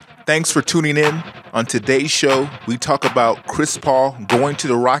Thanks for tuning in. On today's show, we talk about Chris Paul going to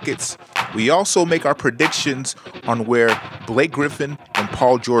the Rockets. We also make our predictions on where Blake Griffin and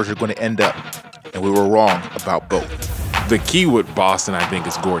Paul George are going to end up. And we were wrong about both. The key with Boston, I think,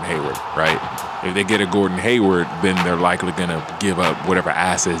 is Gordon Hayward, right? If they get a Gordon Hayward, then they're likely going to give up whatever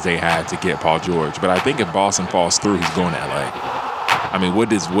assets they had to get Paul George. But I think if Boston falls through, he's going to LA. I mean, what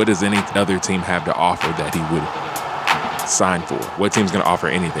does any other team have to offer that he would sign for? What team's going to offer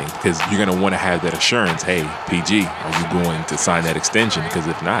anything? Because you're going to want to have that assurance. Hey, PG, are you going to sign that extension? Because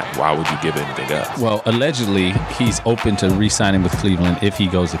if not, why would you give anything up? Well, allegedly, he's open to re-signing with Cleveland if he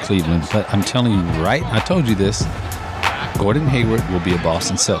goes to Cleveland. But I'm telling you, right? I told you this. Gordon Hayward will be a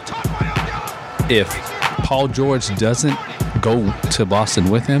Boston Celtic. If Paul George doesn't go to Boston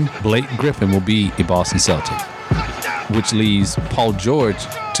with him, Blake Griffin will be a Boston Celtic, which leaves Paul George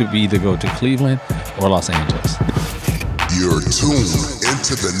to either go to Cleveland or Los Angeles. You're tuned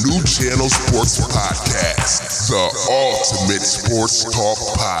into the New Channel Sports Podcast, the ultimate sports talk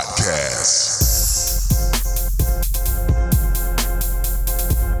podcast.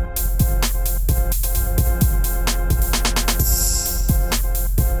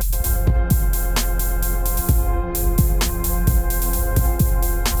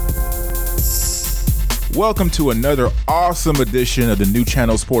 Welcome to another awesome edition of the New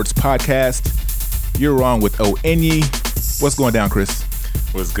Channel Sports Podcast. You're wrong with Onye. What's going down, Chris?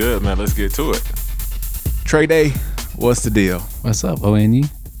 What's good, man? Let's get to it. Trey Day, what's the deal? What's up, Onye?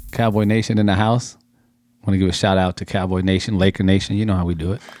 Cowboy Nation in the house. Want to give a shout out to Cowboy Nation, Laker Nation. You know how we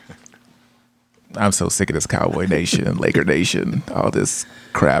do it. I'm so sick of this Cowboy Nation, Laker Nation, all this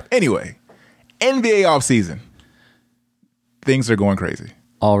crap. Anyway, NBA offseason. Things are going crazy.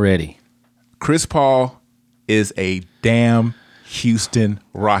 Already. Chris Paul is a damn Houston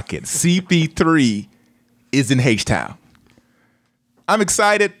Rocket. CP3 is in H-Town. I'm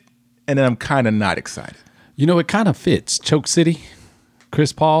excited, and then I'm kind of not excited. You know, it kind of fits. Choke City,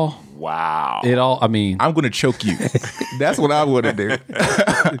 Chris Paul. Wow. I'm going to choke you. That's what I want to do.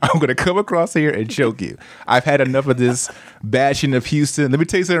 I'm going to come across here and choke you. I've had enough of this bashing of Houston. Let me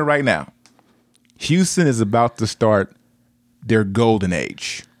tell you something right now. Houston is about to start their golden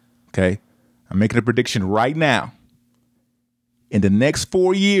age, okay? I'm making a prediction right now. In the next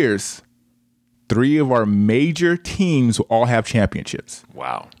 4 years, 3 of our major teams will all have championships.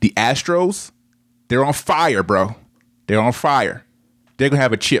 Wow. The Astros, they're on fire, bro. They're on fire. They're going to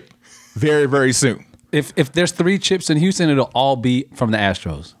have a chip very, very soon. If there's 3 chips in Houston, it'll all be from the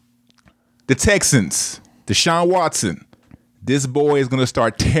Astros. The Texans, Deshaun Watson. This boy is going to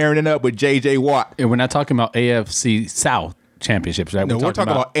start tearing it up with J.J. Watt. And we're not talking about AFC South championships, right? No, we're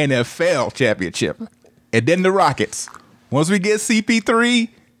talking about NFL championship. And then the Rockets. Once we get CP3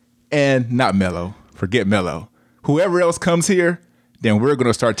 and not Melo, forget Melo, whoever else comes here, then we're going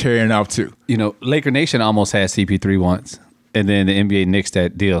to start tearing it off too. You know, Laker Nation almost had CP3 once, and then the NBA nixed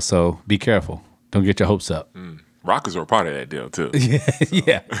that deal, so be careful. Don't get your hopes up. Rockets were a part of that deal, too.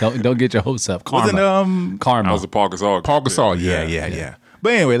 Yeah. Don't get your hopes up. Karma. Karma. That was a Paul Gasol. Paul Gasol, yeah.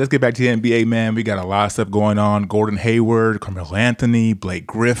 But anyway, let's get back to the NBA, man. We got a lot of stuff going on. Gordon Hayward, Carmelo Anthony, Blake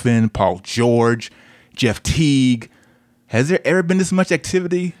Griffin, Paul George, Jeff Teague. Has there ever been this much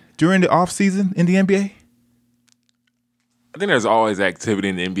activity during the offseason in the NBA? I think there's always activity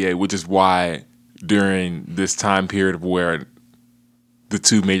in the NBA, which is why during this time period of where the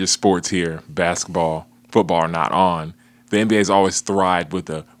 2 major sports here, basketball, football, are not on, the NBA has always thrived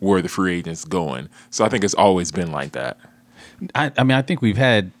with where the free agents going. So I think it's always been like that. I think we've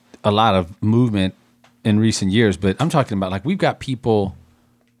had a lot of movement in recent years, but I'm talking about like we've got people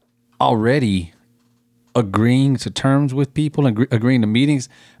already agreeing to terms with people and agreeing to meetings.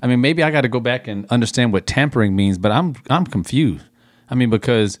 I mean, maybe I got to go back and understand what tampering means, but I'm confused. I mean,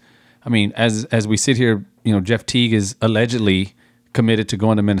 because as we sit here, you know, Jeff Teague is allegedly committed to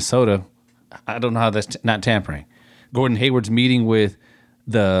going to Minnesota. I don't know how that's not tampering. Gordon Hayward's meeting with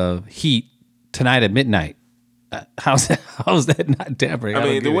the Heat tonight at midnight. How's that not tampering? I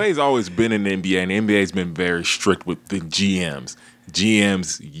mean, the way it's always been in the NBA, and the NBA has been very strict with the GMs.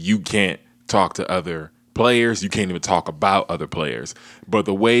 GMs, you can't talk to other players. You can't even talk about other players. But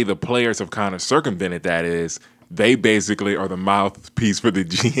the way the players have kind of circumvented that is they basically are the mouthpiece for the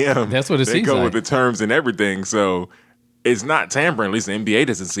GM. That's what it seems like. They go with the terms and everything. So it's not tampering. At least the NBA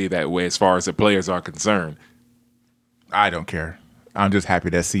doesn't see it that way as far as the players are concerned. I don't care. I'm just happy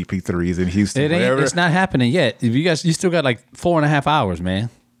that CP3 is in Houston. It's not happening yet. You still got like 4.5 hours, man.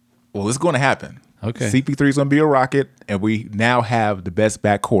 Well, it's going to happen. Okay. CP3 is going to be a Rocket, and we now have the best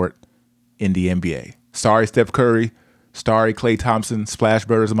backcourt in the NBA. Sorry, Steph Curry. Sorry, Klay Thompson. Splash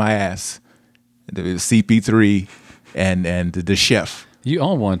Brothers in my ass. The CP3 and the chef. You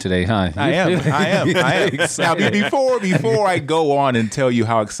own one today, huh? I am. Now, before I go on and tell you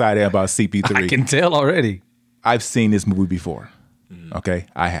how excited I am about CP3, I can tell already. I've seen this movie before. Okay,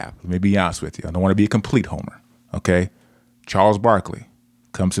 I have. Let me be honest with you. I don't want to be a complete homer. Okay, Charles Barkley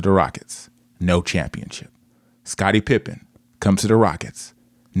comes to the Rockets, no championship. Scottie Pippen comes to the Rockets,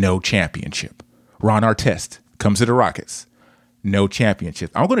 no championship. Ron Artest comes to the Rockets, no championship.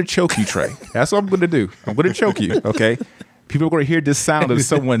 I'm going to choke you, Trey. That's what I'm going to do. I'm going to choke you. Okay. People are going to hear this sound of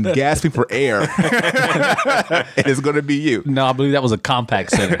someone gasping for air, and it's going to be you. No, I believe that was a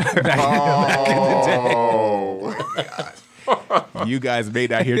compact center. You guys may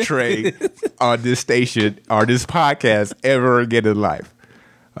not hear Trey on this station or this podcast ever again in life.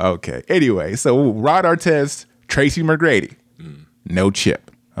 Okay. Anyway, so Ron Artest, Tracy McGrady, no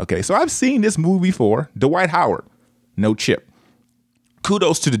chip. Okay. So I've seen this movie before. Dwight Howard, no chip.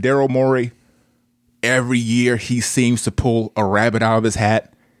 Kudos to the Daryl Morey. Every year he seems to pull a rabbit out of his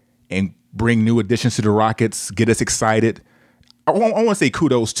hat and bring new additions to the Rockets, get us excited. I want to say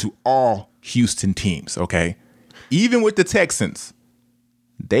kudos to all Houston teams, okay? Even with the Texans,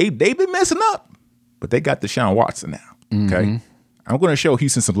 they've been messing up, but they got Deshaun Watson now, okay? Mm-hmm. I'm going to show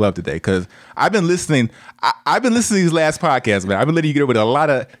Houston some love today because I've been listening. I've been listening to these last podcasts, man. I've been letting you get over with a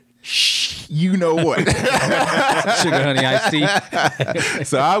lot of you know what. Sugar honey iced tea.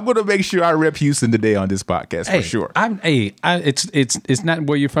 So I'm going to make sure I rep Houston today on this podcast for sure. It's not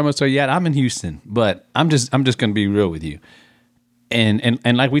where you're from so yet. I'm in Houston, but I'm just going to be real with you. And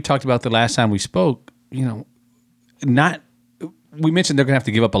like we talked about the last time we spoke, we mentioned they're going to have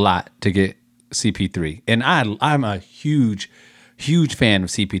to give up a lot to get CP3. And I'm a huge fan of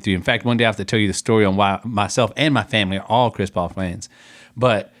CP3. In fact, one day I have to tell you the story on why myself and my family are all Chris Paul fans.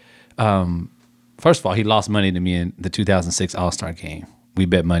 But first of all, he lost money to me in the 2006 All-Star game. We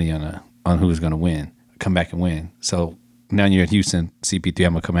bet money on who was going to win, come back and win. So now you're in Houston, CP3,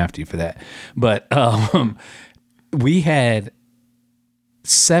 I'm going to come after you for that. But we had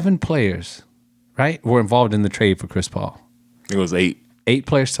 7 players, right, were involved in the trade for Chris Paul. It was 8. 8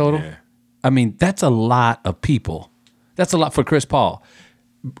 players total? Yeah. I mean, that's a lot of people. That's a lot for Chris Paul.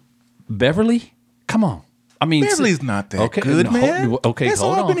 Beverly? Come on. I mean, Beverly's not that good, man. That's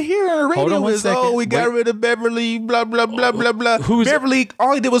all I've been hearing on the radio is, we got rid of Beverly, blah, blah, blah, blah, blah. Beverly,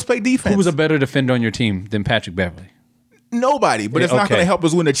 all he did was play defense. Who was a better defender on your team than Patrick Beverly? Nobody, but it's not going to help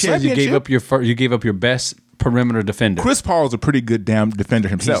us win the championship. So you gave up your best perimeter defender. Chris Paul is a pretty good damn defender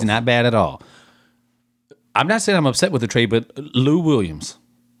himself. He's not bad at all. I'm not saying I'm upset with the trade, but Lou Williams,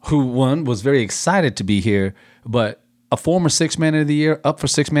 who was very excited to be here, but a former 6th man of the year, up for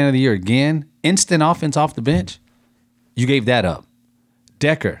 6th man of the year again, instant offense off the bench, you gave that up.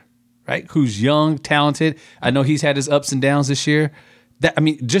 Decker, right, who's young, talented. I know he's had his ups and downs this year.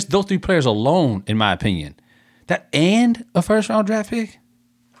 Just those 3 players alone, in my opinion, that and a first-round draft pick.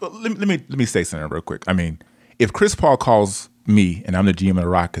 Well, let me say something real quick. I mean, if Chris Paul calls me and I'm the GM of the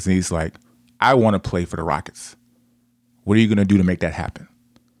Rockets and he's like, I want to play for the Rockets, what are you going to do to make that happen?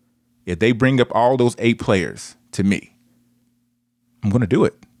 If they bring up all those 8 players to me, I'm going to do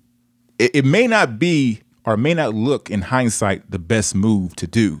it. It may not be or may not look in hindsight the best move to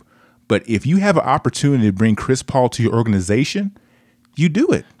do, but if you have an opportunity to bring Chris Paul to your organization, you do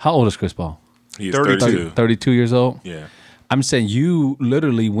it. How old is Chris Paul? He's 32. 32 years old? Yeah. I'm saying you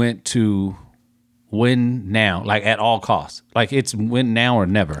literally went to win now, like at all costs. Like it's win now or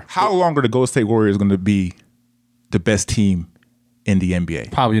never. How long are the Golden State Warriors going to be the best team in the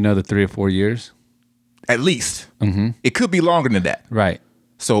NBA? Probably another 3 or 4 years. At least. Mm-hmm. It could be longer than that. Right.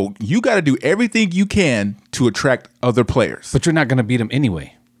 So you got to do everything you can to attract other players. But you're not going to beat them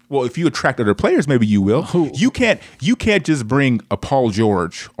anyway. Well, if you attract other players, maybe you will. Who? You can't just bring a Paul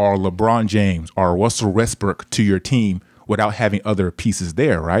George or LeBron James or Russell Westbrook to your team without having other pieces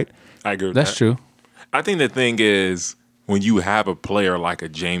there, right? I agree with that. That's true. I think the thing is when you have a player like a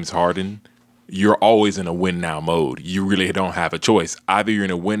James Harden, you're always in a win now mode. You really don't have a choice. Either you're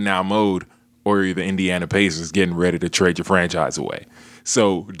in a win now mode or you're the Indiana Pacers getting ready to trade your franchise away.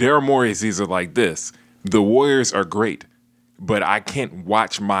 So Daryl Morey sees it like this. The Warriors are great, but I can't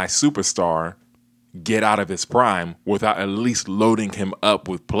watch my superstar get out of his prime without at least loading him up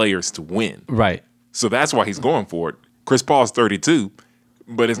with players to win. Right. So that's why he's going for it. Chris Paul's 32,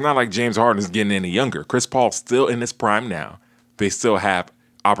 but it's not like James Harden's getting any younger. Chris Paul's still in his prime now. They still have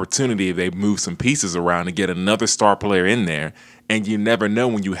opportunity if they move some pieces around to get another star player in there. And you never know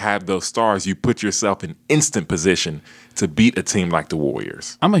when you have those stars, you put yourself in instant position to beat a team like the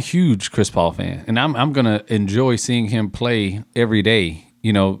Warriors. I'm a huge Chris Paul fan, and I'm going to enjoy seeing him play every day,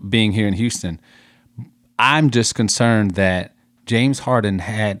 being here in Houston. I'm just concerned that James Harden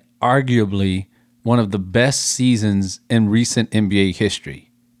had arguably one of the best seasons in recent NBA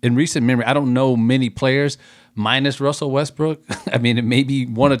history. In recent memory, I don't know many players minus Russell Westbrook. I mean, it may be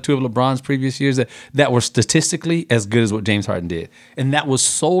one or two of LeBron's previous years that were statistically as good as what James Harden did. And that was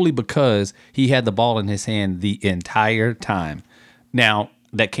solely because he had the ball in his hand the entire time. Now,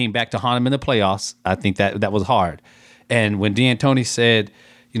 that came back to haunt him in the playoffs. I think that was hard. And when D'Antoni said,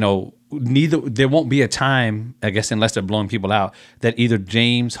 there won't be a time, I guess, unless they're blowing people out, that either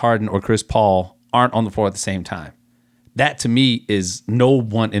James Harden or Chris Paul aren't on the floor at the same time. That to me is no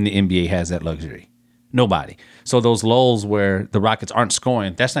one in the NBA has that luxury. Nobody. So those lulls where the Rockets aren't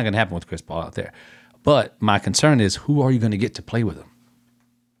scoring, that's not going to happen with Chris Paul out there. But my concern is, who are you going to get to play with him?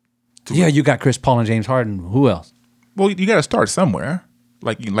 Yeah, you got Chris Paul and James Harden. Who else? Well, you got to start somewhere.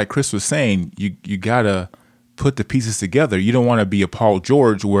 Like Chris was saying, you got to put the pieces together. You don't want to be a Paul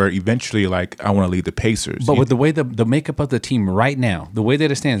George where eventually, I want to lead the Pacers. But with the way the makeup of the team right now, the way that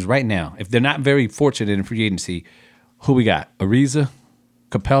it stands right now, if they're not very fortunate in free agency, who we got? Ariza,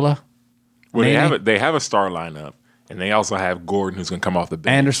 Capella. Well, they have a star lineup, and they also have Gordon, who's going to come off the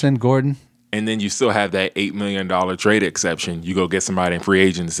bench. Anderson, Gordon. And then you still have that $8 million trade exception. You go get somebody in free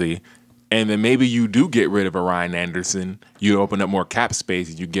agency, and then maybe you do get rid of a Ryan Anderson. You open up more cap space,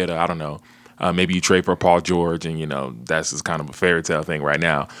 and you get maybe you trade for Paul George, and that's just kind of a fairy tale thing right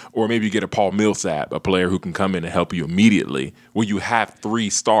now. Or maybe you get a Paul Millsap, a player who can come in and help you immediately. Well, you have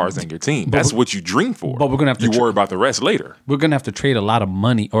 3 stars on your team. That's what you dream for. But we're gonna have to worry about the rest later. We're gonna have to trade a lot of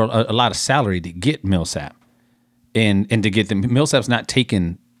money or a lot of salary to get Millsap, and to get them. Millsap's not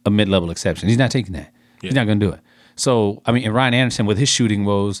taking a mid-level exception. He's not taking that. Yeah. He's not gonna do it. So, I mean, and Ryan Anderson with his shooting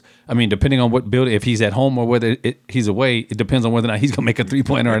woes, I mean, depending on what building, if he's at home or whether he's away, it depends on whether or not he's gonna make a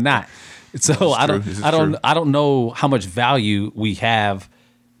 3-pointer or not. So I don't know how much value we have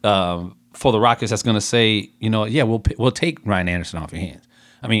for the Rockets that's going to say, we'll take Ryan Anderson off your hands.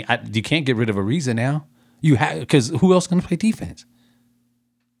 I mean, you can't get rid of Ariza now. You have, because who else is going to play defense?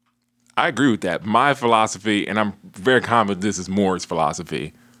 I agree with that. My philosophy, and I'm very confident this is Moore's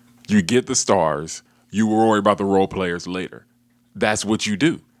philosophy, you get the stars, you worry about the role players later. That's what you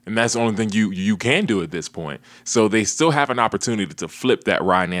do. And that's the only thing you can do at this point. So they still have an opportunity to flip that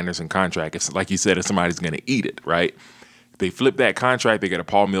Ryan Anderson contract. If, like you said, if somebody's going to eat it, right? They flip that contract, they get a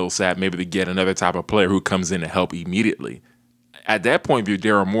Paul Millsap, maybe they get another type of player who comes in to help immediately. At that point, if you're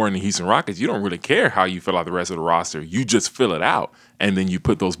Daryl Moore and the Houston Rockets, you don't really care how you fill out the rest of the roster. You just fill it out, and then you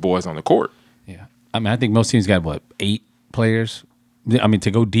put those boys on the court. Yeah. I mean, I think most teams got, 8 players? I mean,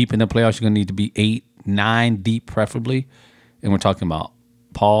 to go deep in the playoffs, you're going to need to be 8, 9 deep preferably. And we're talking about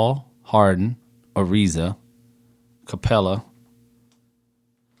Paul, Harden, Ariza, Capella,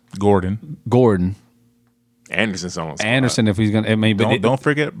 Gordon. Anderson's on the spot. Anderson, if he's gonna, don't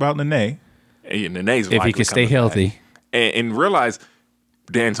forget about Nene. Nene's if he can stay healthy, and realize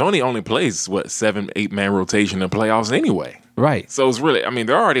D'Antoni only plays 7-8 man rotation in the playoffs anyway. Right. So it's really,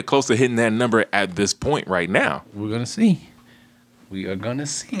 they're already close to hitting that number at this point right now. We're gonna see. We are gonna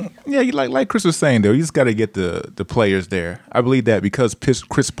see. Yeah, like Chris was saying though, you just got to get the players there. I believe that because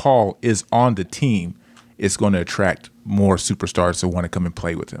Chris Paul is on the team, it's going to attract more superstars to want to come and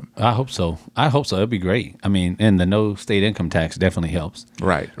play with him. I hope so. It'd be great. I mean, and the no state income tax definitely helps.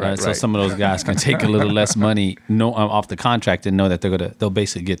 Right. So some of those guys can take a little less money off the contract and know that they'll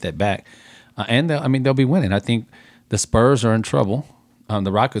basically get that back, and they'll be winning. I think the Spurs are in trouble.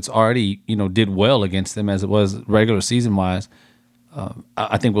 The Rockets already did well against them as it was regular season wise.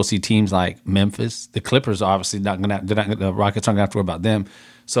 I think we'll see teams like Memphis. The Clippers are obviously not going to. The Rockets aren't going to have to worry about them.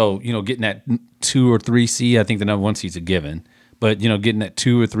 So getting that 2 or 3 seed, I think the number 1 seed's a given. But getting that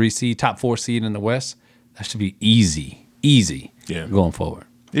 2 or 3 seed, top 4 seed in the West, that should be easy going forward.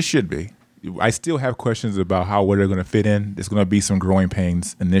 It should be. I still have questions about where they're going to fit in. There's going to be some growing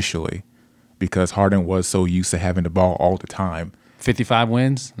pains initially because Harden was so used to having the ball all the time. 55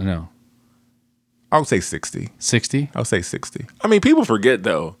 wins? No. I would say 60. 60? I'll say 60. People forget,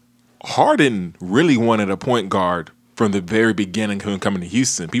 though, Harden really wanted a point guard from the very beginning when coming to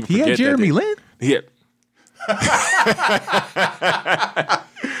Houston. People forget had Jeremy Lin? He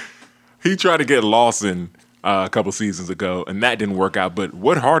tried to get Lawson a couple seasons ago, and that didn't work out. But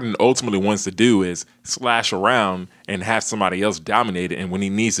what Harden ultimately wants to do is slash around and have somebody else dominate it. And when he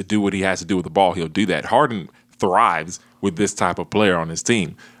needs to do what he has to do with the ball, he'll do that. Harden thrives with this type of player on his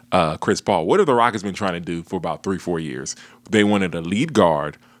team. Chris Paul. What have the Rockets been trying to do for about 3-4 years? They wanted a lead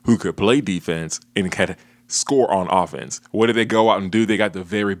guard who could play defense and could score on offense. What did they go out and do? They got the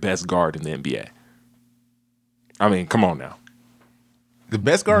very best guard in the NBA. Come on now. The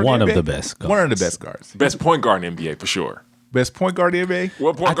best guard One in the of NBA? the best guards. One of the best guards. Best point guard in the NBA for sure. Best point guard in the NBA?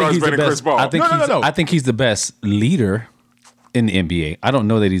 What point guard is better than Chris Paul? I think he's the best leader. in the NBA. I don't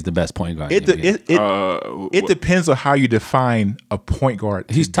know that he's the best point guard. In the NBA. It depends on how you define a point guard.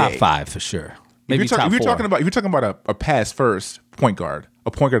 He's today. top 5 for sure. If Maybe top 4. you're talking about a pass first point guard,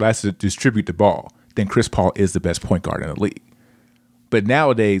 a point guard that has to distribute the ball, then Chris Paul is the best point guard in the league. But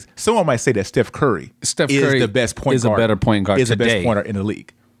nowadays, someone might say that Steph Curry is the best point is guard. a better point guard is the best today. point guard in the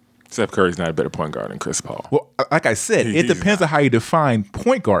league. Steph Curry's not a better point guard than Chris Paul. Well, like I said, it depends on how you define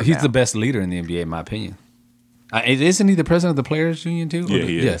point guard. He's now. the best leader in the NBA, in my opinion. Isn't he the president of the Players Union too? Yeah,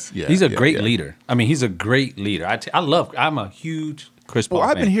 he is. Yeah, he's a yeah, great yeah. leader. I mean, he's a great leader. I'm a huge Chris Paul. Well,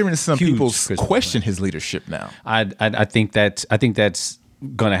 I've fan. been hearing some Huge people Chris Paul question his leadership now. fan. I think that's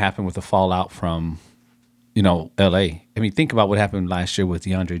going to happen with the fallout from, L.A. I mean, think about what happened last year with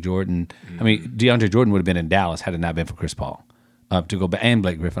DeAndre Jordan. I mean, DeAndre Jordan would have been in Dallas had it not been for Chris Paul. To go back, and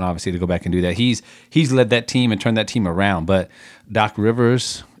Blake Griffin, obviously, to go back and do that. He's led that team and turned that team around. But Doc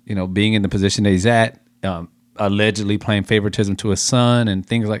Rivers, being in the position that he's at, allegedly playing favoritism to his son and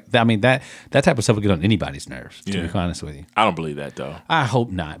things like that. I mean, that type of stuff will get on anybody's nerves, to be honest with you. I don't believe that, though. I hope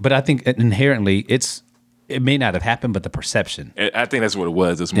not. But I think inherently it may not have happened, but the perception. I think that's what it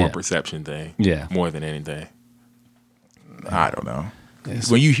was. It's more Yeah. perception thing. Yeah. More than anything. I don't know.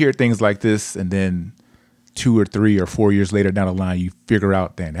 When you hear things like this, and then 2 or 3 or 4 years later down the line, you figure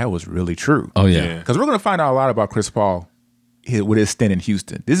out, damn, that was really true. Oh, yeah. Yeah. Because we're going to find out a lot about Chris Paul with his stint in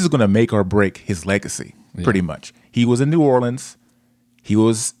Houston. This is going to make or break his legacy, pretty much. He was in New Orleans. He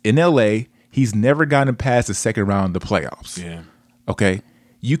was in L.A. He's never gotten past the second round of the playoffs. Yeah. Okay?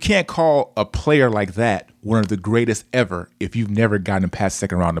 You can't call a player like that one of the greatest ever if you've never gotten past the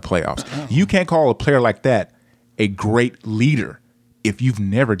second round of the playoffs. You can't call a player like that a great leader if you've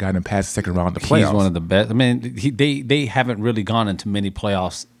never gotten past the second round of the playoffs. He's one of the best. I mean, they haven't really gone into many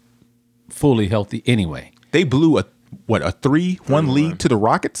playoffs fully healthy anyway. They blew a 3-1 lead to the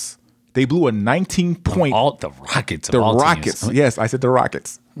Rockets. They blew a 19-point. All the Rockets. The Rockets. Yes, I said the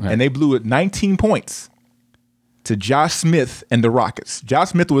Rockets. Right. And they blew it 19 points to Josh Smith and the Rockets. Josh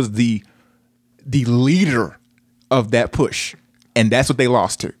Smith was the leader of that push, and that's what they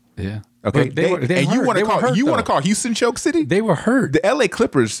lost to. Yeah. Okay, But they were want hurt, to though. call Houston Choke City? They were hurt. The LA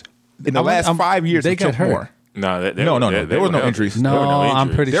Clippers in the last 5 years they have got choked hurt. more. No, There was no injuries. No, There were no I'm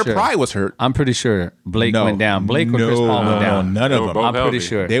injuries. pretty Their sure. pride was hurt. I'm pretty sure Blake No. went down. Blake or Chris Paul went down. None They of were them. both I'm pretty healthy.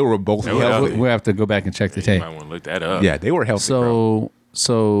 sure. They were both They were healthy. healthy. We'll have to go back and check the You tape. might want to look that up. Yeah, they were healthy, bro.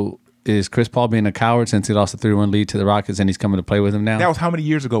 So is Chris Paul being a coward since he lost a 3-1 lead to the Rockets and he's coming to play with him now? That was how many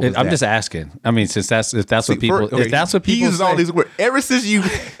years ago was I'm that? just asking. I mean, if that's what people he uses all these words. Ever since you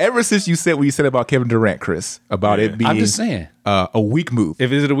said what you said about Kevin Durant, Chris, about it being I'm just saying. A weak move.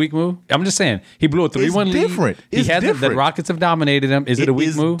 Is it a weak move? I'm just saying. He blew a 3-1 lead. different. It's The different. Rockets have dominated him. Is it a weak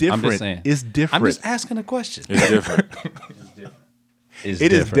is move? I'm different. just saying. It's different. I'm just asking a question. It's different.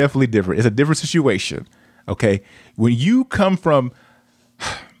 It is definitely different. It's a different situation. Okay, when you come from,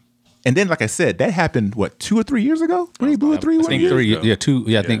 and then like I said, that happened 2 or 3 years ago when he blew a 3-1 I think lead? 3. Yeah, 2.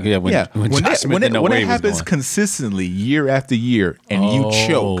 Yeah, I think when When Josh Smith didn't know where it he was happens going. consistently year after year, and you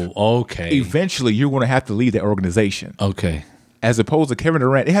choke, Okay. eventually you're going to have to leave that organization. Okay. As opposed to Kevin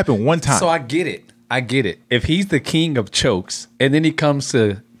Durant, it happened one time. So I get it. If he's the king of chokes and then he comes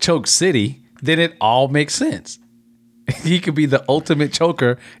to Choke City, then it all makes sense. He could be the ultimate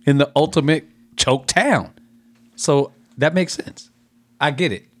choker in the ultimate choke town. So that makes sense. I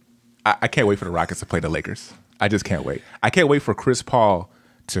get it. I can't wait for the Rockets to play the Lakers. I just can't wait. I can't wait for Chris Paul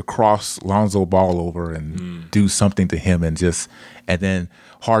to cross Lonzo Ball over and do something to him, and then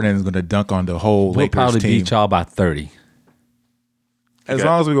Harden is going to dunk on the whole We'll Lakers probably team. beat y'all by 30. As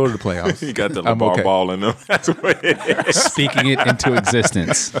long as we go to the playoffs, He got the I'm LeVar okay. Ball in them. That's what it is. Speaking it into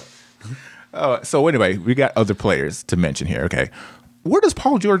existence. So anyway, we got other players to mention here. Okay, where does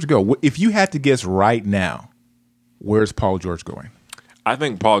Paul George go? If you had to guess right now, where's Paul George going? I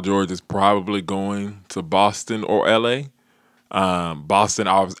think Paul George is probably going to Boston or LA. Boston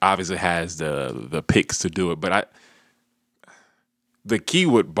obviously has the picks to do it, but the key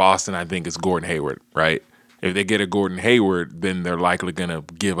with Boston, I think, is Gordon Hayward, right? If they get a Gordon Hayward, then they're likely going to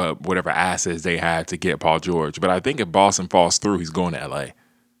give up whatever assets they have to get Paul George. But I think if Boston falls through, he's going to LA.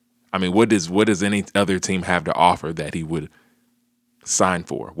 I mean, what does any other team have to offer that he would sign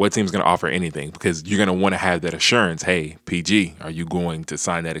for? What team's going to offer anything? Because you're going to want to have that assurance. Hey, PG, are you going to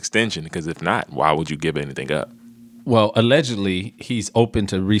sign that extension? Because if not, why would you give anything up? Well, allegedly, he's open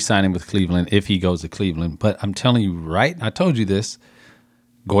to re-signing with Cleveland if he goes to Cleveland. But I'm telling you, right? I told you this.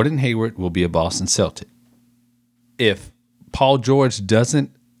 Gordon Hayward will be a Boston Celtic. If Paul George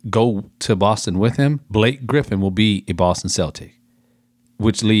doesn't go to Boston with him, Blake Griffin will be a Boston Celtic,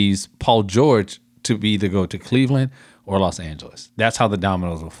 which leaves Paul George to either go to Cleveland or Los Angeles. That's how the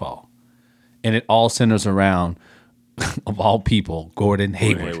dominoes will fall. And it all centers around of all people, Gordon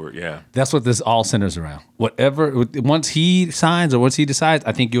Hayward. Hayward, yeah. That's what this all centers around. Whatever, once he signs or once he decides,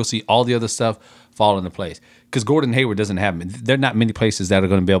 I think you'll see all the other stuff fall into place. Because Gordon Hayward doesn't have, there are not many places that are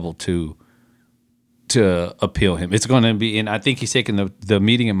going to be able to appeal him. It's going to be, and I think he's taking the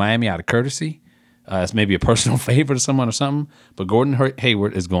meeting in Miami out of courtesy. It's maybe a personal favor to someone or something. But Gordon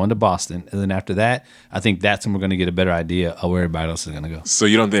Hayward is going to Boston. And then after that, I think that's when we're going to get a better idea of where everybody else is going to go. So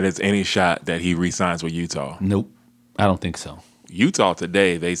you don't think there's any shot that he re-signs with Utah? Nope. I don't think so. Utah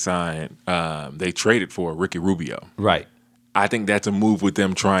today, they signed, they traded for Ricky Rubio. Right. I think that's a move with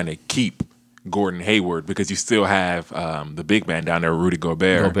them trying to keep Gordon Hayward because you still have the big man down there, Rudy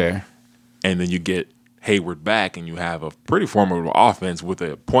Gobert. And then you get Hayward back and you have a pretty formidable offense with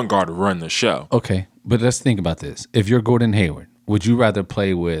a point guard to run the show. Okay, but let's think about this. If you're Gordon Hayward, would you rather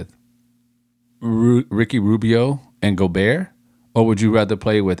play with Ricky Rubio and Gobert, or would you rather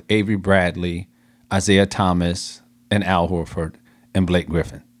play with Avery Bradley, Isaiah Thomas, and Al Horford and Blake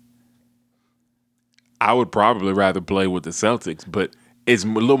Griffin? I would probably rather play with the Celtics, but it's a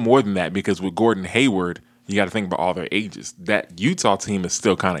little more than that because with Gordon Hayward, you got to think about all their ages. That Utah team is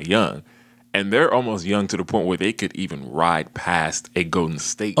still kind of young. And they're almost young to the point where they could even ride past a Golden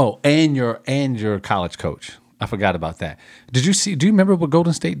State. Oh, and your college coach. I forgot about that. Do you remember what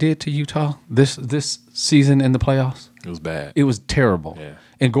Golden State did to Utah this season in the playoffs? It was bad. It was terrible. Yeah.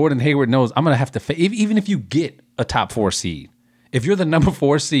 And Gordon Hayward knows I'm going to have to even if you get a top 4 seed, if you're the number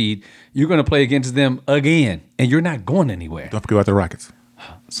 4 seed, you're going to play against them again, and you're not going anywhere. Don't forget about the Rockets.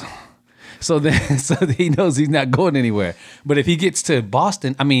 So he knows he's not going anywhere. But if he gets to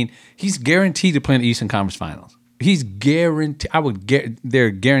Boston, I mean, he's guaranteed to play in the Eastern Conference Finals. He's guaranteed. They're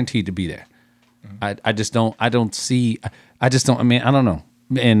guaranteed to be there. I don't know.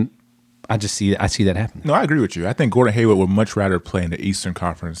 And I see that happening. No, I agree with you. I think Gordon Hayward would much rather play in the Eastern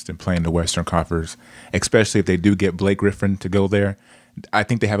Conference than play in the Western Conference, especially if they do get Blake Griffin to go there. I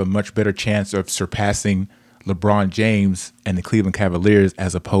think they have a much better chance of surpassing LeBron James and the Cleveland Cavaliers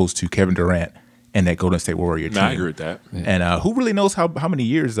as opposed to Kevin Durant and that Golden State Warrior team. No, I agree with that. Yeah. And who really knows how many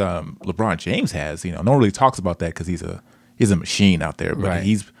years LeBron James has? No one really talks about that because he's a machine out there. But right.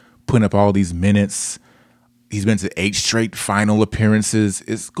 He's putting up all these minutes. He's been to 8 straight final appearances.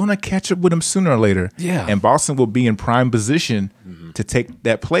 It's going to catch up with him sooner or later. Yeah. And Boston will be in prime position to take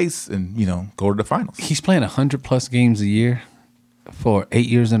that place and, go to the finals. He's playing 100-plus games a year for 8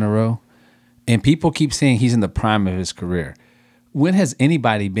 years in a row. And people keep saying he's in the prime of his career. When has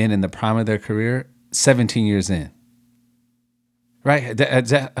anybody been in the prime of their career 17 years in? Right?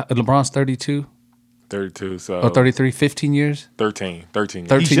 LeBron's 32? 32, so... Or 33, 15 years? 13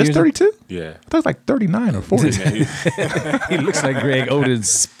 years. He's just 32? Yeah. I thought it was like 39 or 40. He looks like Greg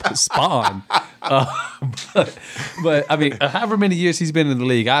Oden's spawn. But I mean, however many years he's been in the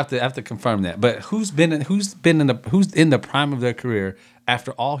league, I have to confirm that. But who's in the prime of their career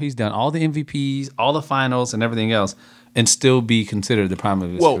after all he's done, all the MVPs, all the finals, and everything else, and still be considered the prime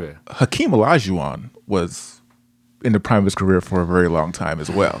of his career? Hakeem Olajuwon was in the prime of his career for a very long time as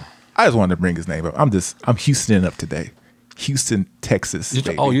well. I just wanted to bring his name up. I'm Houstoning up today. Houston, Texas.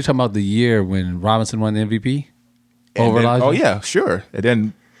 You're talking about the year when Robinson won the MVP over Olajuwon? Oh yeah, sure. And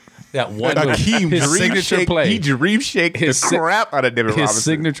then that one Hakeem his signature play. He dream shake the crap out of David Robinson. His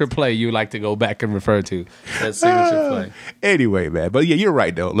signature play you like to go back and refer to. That signature play. Anyway, man. But yeah, you're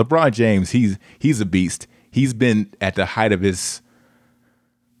right though. LeBron James, he's a beast. He's been at the height of his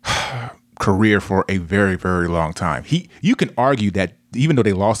career for a very, very long time. You can argue that even though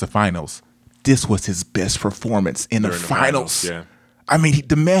they lost the finals, this was his best performance in the finals. Yeah. I mean,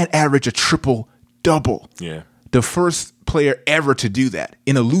 the man averaged a triple-double. Yeah. The first player ever to do that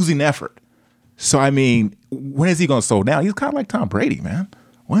in a losing effort. So, I mean, when is he going to slow down? He's kind of like Tom Brady, man.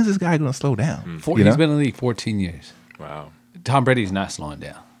 When is this guy going to slow down? He's been in the league 14 years. Wow. Tom Brady's not slowing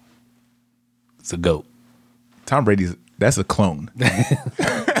down. It's a GOAT. Tom Brady's, that's a clone.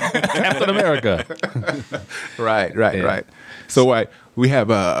 Captain America. Right. So we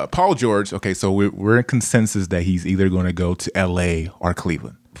have Paul George. Okay, so we're in consensus that he's either going to go to L.A. or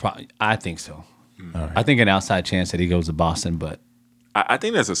Cleveland. Probably, I think so. Right. I think an outside chance that he goes to Boston, but I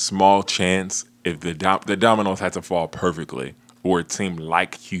think there's a small chance if the dominoes had to fall perfectly, or a team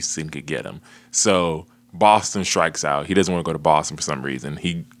like Houston could get him. So Boston strikes out. He doesn't want to go to Boston for some reason.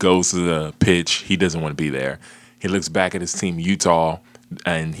 He goes to the pitch. He doesn't want to be there. He looks back at his team, Utah,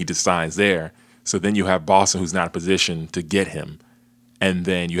 and he decides there. So then you have Boston, who's not in a position to get him. And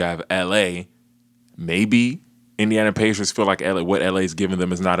then you have L.A. Maybe Indiana Pacers feel like what L.A.'s giving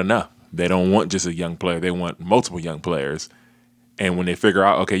them is not enough. They don't want just a young player. They want multiple young players. And when they figure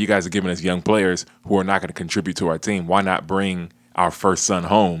out, okay, you guys are giving us young players who are not going to contribute to our team, why not bring our first son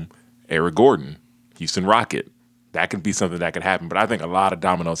home, Eric Gordon, Houston Rocket? That could be something that could happen. But I think a lot of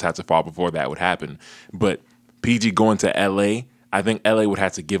dominoes have to fall before that would happen. But PG going to LA, I think LA would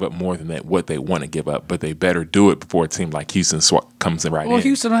have to give up more than what they want to give up, but they better do it before a team like Houston comes in right in. Well,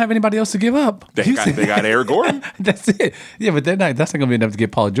 Houston don't have anybody else to give up. They got Eric Gordon. That's it. Yeah, but that's not going to be enough to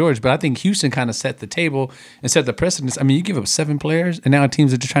get Paul George. But I think Houston kind of set the table and set the precedence. I mean, you give up 7 players, and now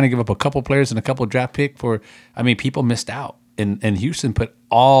teams are just trying to give up a couple players and a couple draft pick for. I mean, people missed out, and Houston put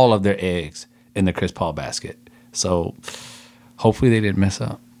all of their eggs in the Chris Paul basket. So hopefully they didn't mess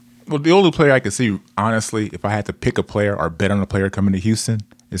up. Well, the only player I could see, honestly, if I had to pick a player or bet on a player coming to Houston,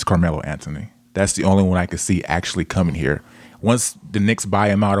 is Carmelo Anthony. That's the only one I could see actually coming here. Once the Knicks buy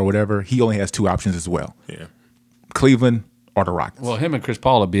him out or whatever, he only has 2 options as well. Yeah. Cleveland or the Rockets. Well, him and Chris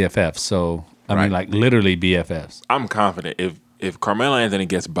Paul are BFFs, so I mean, like literally BFFs. I'm confident if Carmelo Anthony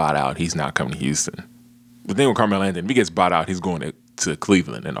gets bought out, he's not coming to Houston. The thing with Carmelo Anthony, if he gets bought out, he's going to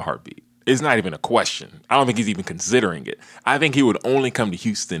Cleveland in a heartbeat. It's not even a question. I don't think he's even considering it. I think he would only come to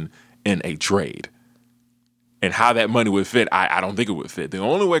Houston in a trade. And how that money would fit, I don't think it would fit. The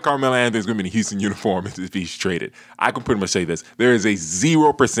only way Carmelo Anthony is going to be in a Houston uniform is if he's traded. I can pretty much say this. There is a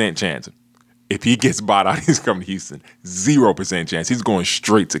 0% chance if he gets bought out, he's coming to Houston. 0% chance. He's going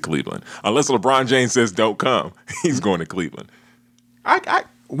straight to Cleveland. Unless LeBron James says don't come, he's going to Cleveland.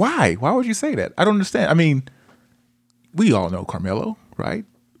 Why? Why would you say that? I don't understand. I mean, we all know Carmelo, right?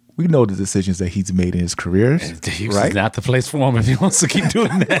 We know the decisions that he's made in his career, Houston's right? not the place for him if he wants to keep doing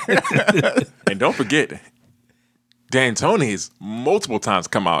that. And don't forget, D'Antoni has multiple times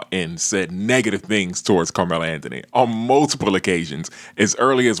come out and said negative things towards Carmelo Anthony on multiple occasions. As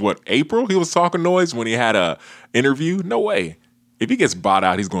early as April, he was talking noise when he had a interview. No way. If he gets bought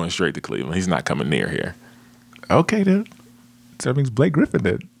out, he's going straight to Cleveland. He's not coming near here. Okay, then. So that means Blake Griffin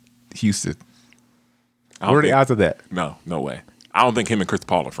at Houston. What are the odds of that? No way. I don't think him and Chris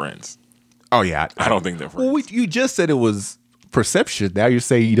Paul are friends. Oh, yeah. I don't think they're friends. Well, you just said it was perception. Now you're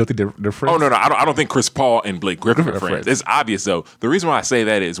saying you don't think they're friends? Oh, no. I don't think Chris Paul and Blake Griffin are friends. It's obvious, though. The reason why I say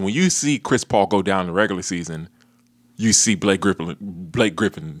that is when you see Chris Paul go down in the regular season, you see Blake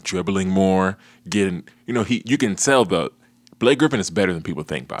Griffin dribbling more, getting, you can tell Blake Griffin is better than people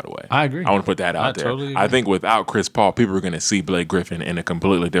think, by the way. I agree. I want to put that out there. Totally agree. I think without Chris Paul, people are going to see Blake Griffin in a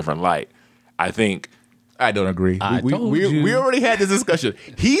completely different light. I don't agree. told you. We already had this discussion.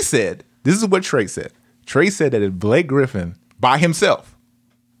 He said, this is what Trey said. Trey said that if Blake Griffin, by himself,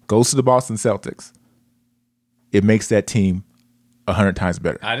 goes to the Boston Celtics, it makes that team 100 times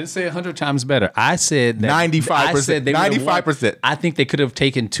better. I didn't say 100 times better. I said that 95%. I said they 95%. I think they could have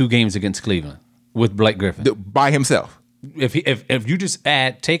taken 2 games against Cleveland with Blake Griffin. By himself. If you just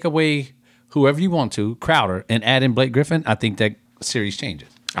take away whoever you want to, Crowder, and add in Blake Griffin, I think that series changes.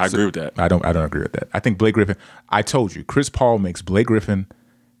 I agree with that. I don't agree with that. I think Blake Griffin, I told you, Chris Paul makes Blake Griffin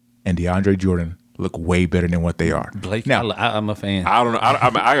and DeAndre Jordan look way better than what they are. Blake, now, I'm a fan. I don't know.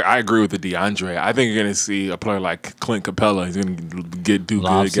 I agree with the DeAndre. I think you're going to see a player like Clint Capella. He's going to do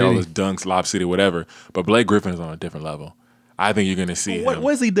Lob good, get all City. his dunks, Lob City, whatever. But Blake Griffin is on a different level. I think you're going to see him.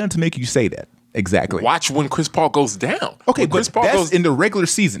 what has he done to make you say that? Exactly. Watch when Chris Paul goes down. Okay, when but Chris Paul that's in the regular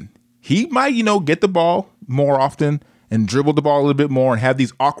season. He might, get the ball more often and dribble the ball a little bit more and have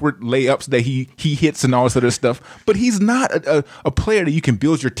these awkward layups that he hits and all this other stuff. But he's not a player that you can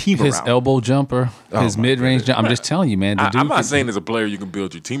build your team His around. elbow jumper, his mid-range jumper. I'm just telling you, man. I'm not saying as a player you can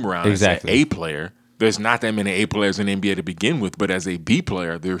build your team around. Exactly. As an A player, there's not that many A players in the NBA to begin with. But as a B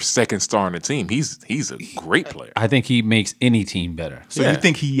player, their second star on the team, he's a great player. I think he makes any team better. So you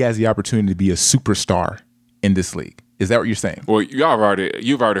think he has the opportunity to be a superstar in this league? Is that what you're saying? Well, you've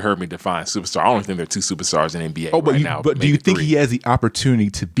already heard me define superstar. I only think there are 2 superstars in NBA right now. But do you think 3. he has the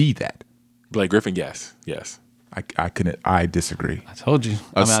opportunity to be that? Blake Griffin? Yes. I disagree. I told you.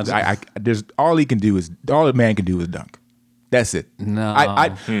 There's all a man can do is dunk. That's it.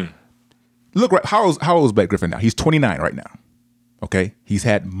 No. Look, how old is Blake Griffin now? He's 29 right now. Okay, he's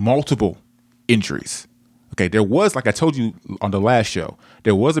had multiple injuries. Okay, there was, like I told you on the last show,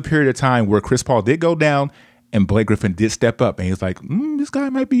 there was a period of time where Chris Paul did go down and Blake Griffin did step up, and he was like, this guy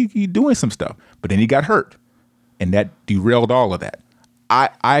might be doing some stuff. But then he got hurt, and that derailed all of that.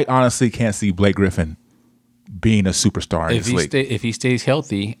 I honestly can't see Blake Griffin being a superstar in this league. If he stays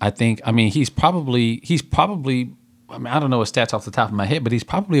healthy, he's probably, I don't know his stats off the top of my head, but he's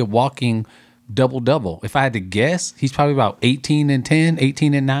probably a walking double-double. If I had to guess, he's probably about 18 and 10,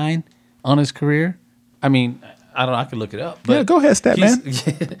 18 and 9 on his career. I mean, I don't know. I could look it up. But Yeah, go ahead, stat man.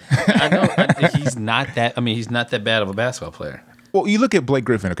 I know. He's not that. He's not that bad of a basketball player. Well, you look at Blake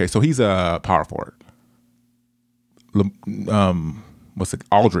Griffin. Okay, so he's a power forward.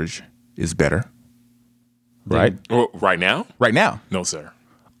 Aldridge is better, right? Well, right now? Right now, No, sir.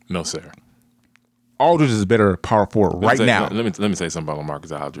 Aldridge is a better power forward right now. Let me say something about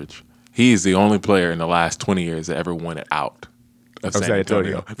LaMarcus Aldridge. He's the only player in the last 20 years that ever won it out of San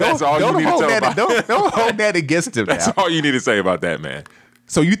Antonio. That's all you need to tell about. Don't hold that against him. That's all you need to say about that, man.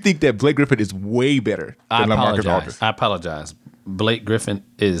 So you think that Blake Griffin is way better than LaMarcus Aldridge? I apologize. Blake Griffin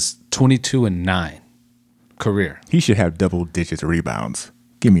is 22-9 career. He should have double-digit rebounds.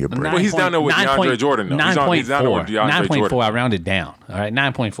 Give me a break. Well, he's down there with DeAndre Jordan, though. He's down there with DeAndre 9.4. Jordan. I rounded down. All right,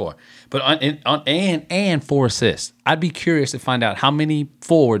 9.4. But and 4 assists. I'd be curious to find out how many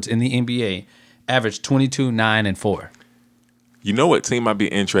forwards in the NBA average 22, 9, and 4. You know what team I'd be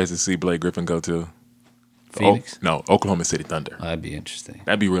interested to see Blake Griffin go to? Phoenix? No, Oklahoma City Thunder. That'd be interesting.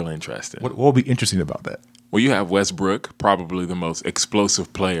 That'd be really interesting. What will be interesting about that? Well, you have Westbrook, probably the most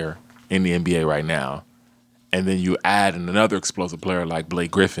explosive player in the NBA right now. And then you add another explosive player like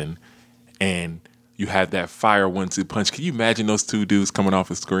Blake Griffin, and you have that fire 1-2 punch. Can you imagine those two dudes coming off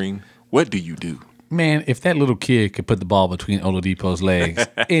a screen? What do you do? Man, if that little kid could put the ball between Oladipo's legs,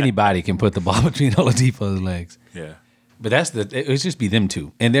 anybody can put the ball between Oladipo's legs. Yeah. But it'll just be them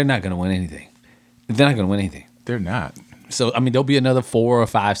two, and they're not going to win anything. They're not going to win anything. They're not. So, I mean, there'll be another 4 or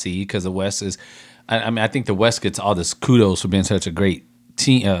 5 seed because the West is. I mean, I think the West gets all this kudos for being such a great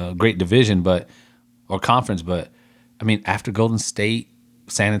team, great division, or conference. But I mean, after Golden State,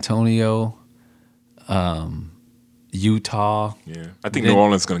 San Antonio, Utah. Yeah, I think New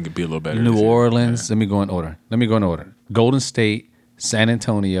Orleans is going to be a little better. New Orleans. Yeah. Let me go in order. Golden State, San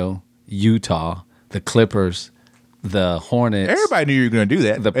Antonio, Utah, the Clippers, the Hornets. Everybody knew you were going to do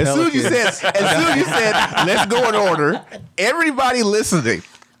that. The as soon as you said, let's go in order, everybody listening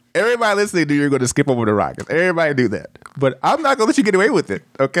knew you were going to skip over the Rockets. Everybody knew that. But I'm not going to let you get away with it,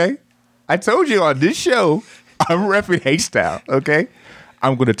 okay? I told you on this show, I'm repping H-Style, okay?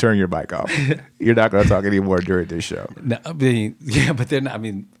 I'm going to turn your mic off. You're not going to talk anymore during this show. No, I mean, yeah, but they're not. I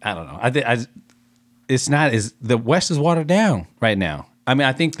mean, I don't know. It's not as the West is watered down right now. I mean,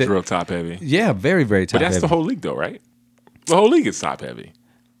 I think that it's real top heavy. Yeah, very, very top heavy. But that's the whole league, though, right? The whole league is top heavy.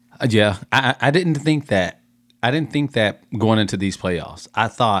 Yeah, I didn't think that. I didn't think that going into these playoffs. I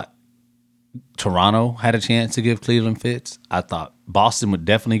thought Toronto had a chance to give Cleveland fits. I thought Boston would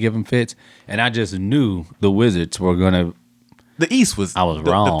definitely give them fits, and I just knew the Wizards were going to. The East was. I was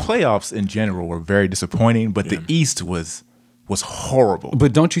wrong. The playoffs in general were very disappointing, but the East was horrible.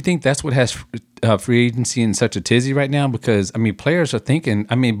 But don't you think that's what has free agency in such a tizzy right now? Because I mean, players are thinking.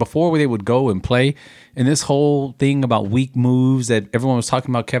 I mean, before they would go and play, and this whole thing about weak moves that everyone was talking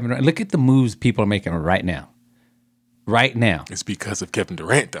about Kevin Durant. Look at the moves people are making right now. Right now, it's because of Kevin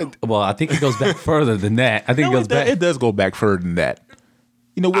Durant, though. Well, I think it goes back further than that. I think it goes back. It does go back further than that.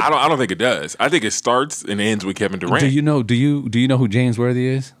 You know, I don't think it does. I think it starts and ends with Kevin Durant. Do you know who James Worthy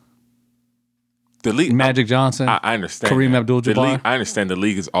is? The league, Magic Johnson. I understand. Kareem Abdul-Jabbar. I understand the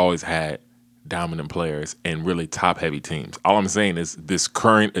league has always had dominant players and really top-heavy teams. All I'm saying is this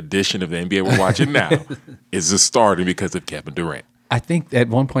current edition of the NBA we're watching now is starting because of Kevin Durant. I think at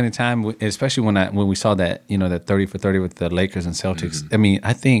one point in time, especially when we saw that that 30 for 30 with the Lakers and Celtics. Mm-hmm. I mean,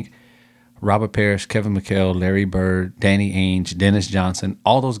 I think Robert Parrish, Kevin McHale, Larry Bird, Danny Ainge, Dennis Johnson,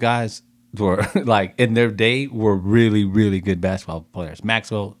 all those guys were like in their day were really, really good basketball players.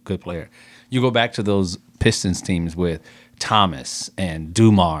 Maxwell, good player. You go back to those Pistons teams with Thomas and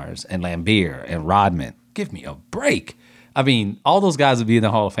Dumars and Lambeer and Rodman. Give me a break. I mean, all those guys would be in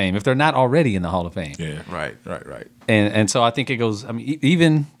the Hall of Fame if they're not already in the Hall of Fame. Yeah, right. And so I think it goes. I mean,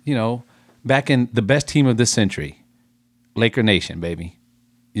 even back in the best team of this century, Laker Nation, baby.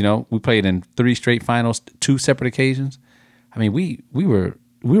 We played in 3 straight finals, 2 separate occasions. I mean, we were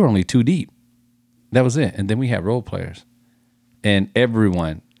only 2 deep. That was it. And then we had role players, and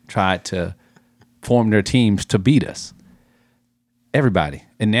everyone tried to form their teams to beat us. Everybody.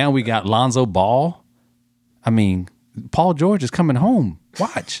 And now we got Lonzo Ball. I mean, Paul George is coming home.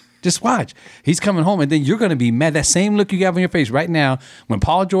 Just watch. He's coming home, and then you're going to be mad. That same look you have on your face right now when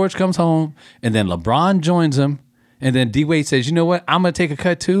Paul George comes home, and then LeBron joins him, and then D-Wade says, you know what, I'm going to take a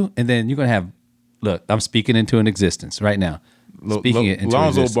cut too, and then you're going to have, look, I'm speaking into an existence right now.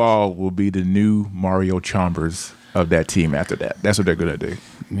 Lonzo Ball will be the new Mario Chalmers of that team after that. That's what they're going to do.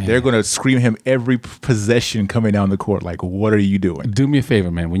 Man. They're going to scream him every possession coming down the court like, what are you doing? Do me a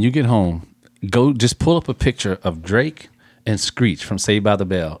favor, man. When you get home, go just pull up a picture of Drake and Screech from Saved by the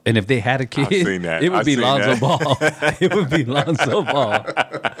Bell. And if they had a kid, it would be Lonzo Ball. It would be Lonzo Ball.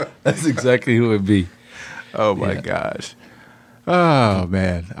 That's exactly who it would be. Oh, my gosh. Oh,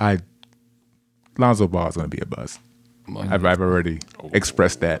 man. Lonzo Ball is going to be a bust. I've already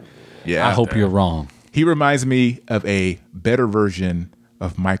expressed that. Yeah. I hope you're wrong. He reminds me of a better version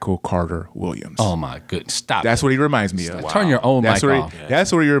of Michael Carter Williams. Oh my goodness! Stop. That's what he reminds me of. Turn your own That's mic what off.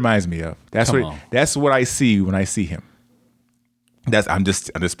 That's what he reminds me of. Come on. That's what I see when I see him. I'm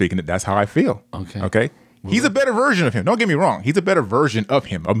just speaking. That's how I feel. Okay. Okay. He's a better version of him. Don't get me wrong. He's a better version of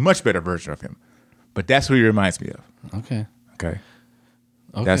him. A much better version of him. But that's what he reminds me of. Okay. Okay.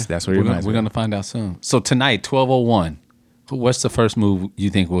 Okay. That's what he reminds me We're of. gonna find out soon. So tonight, 12:01. What's the first move you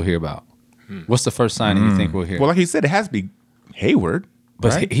think we'll hear about? What's the first signing you think we'll hear? Well, like he said, it has to be Hayward.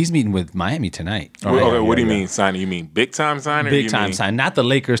 but right? he's meeting with Miami tonight. What do you mean signing? You mean big time signing? or Big you time mean- sign, not the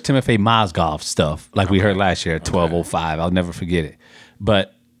Lakers, Timofey Mozgov stuff like we heard last year at 12:05. I'll never forget it.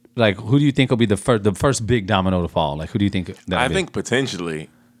 But like, who do you think will be the first big domino to fall? Like, who do you think? I think potentially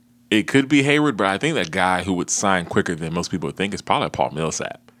it could be Hayward, but I think that guy who would sign quicker than most people would think is probably Paul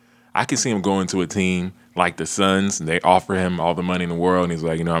Millsap. I could see him going to a team like the Suns, and they offer him all the money in the world, and he's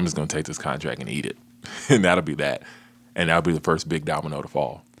like, I'm just going to take this contract and eat it, and that'll be that, and that'll be the first big domino to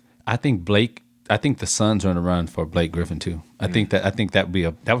fall. I think the Suns are on a run for Blake Griffin too. I think that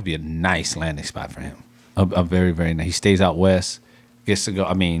would be a nice landing spot for him. A very, very nice. He stays out west, gets to go.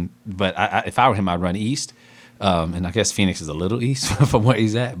 I mean, but if I were him, I'd run east. And I guess Phoenix is a little east from where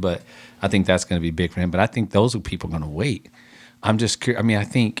he's at, but I think that's going to be big for him. But I think those are people going to wait. I'm just curious. I mean, I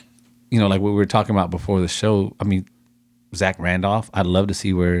think, like what we were talking about before the show. I mean, Zach Randolph. I'd love to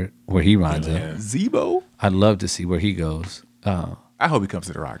see where he runs up. Zebo. I'd love to see where he goes. I hope he comes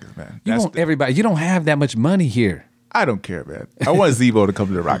to the Rockets, man. You want everybody. You don't have that much money here. I don't care, man. I want Zebo to come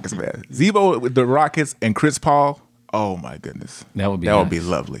to the Rockets, man. Zebo with the Rockets and Chris Paul. Oh my goodness, That would be would be nice.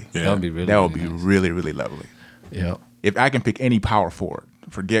 lovely. Yeah. That would be really. That would really be nice. really, really lovely. Yeah. If I can pick any power forward,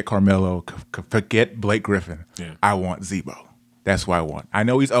 forget Carmelo, forget Blake Griffin. Yeah. I want Zebo. That's what I want. I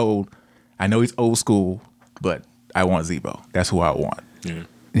know he's old. I know he's old school, but I want Zebo. That's who I want. Yeah.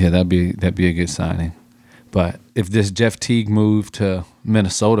 Yeah, that'd be a good signing. But if this Jeff Teague move to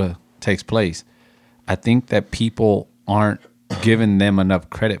Minnesota takes place, I think that people aren't giving them enough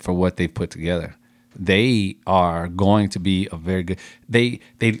credit for what they've put together. They are going to be a very good. They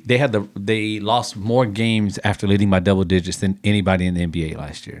lost more games after leading by double digits than anybody in the NBA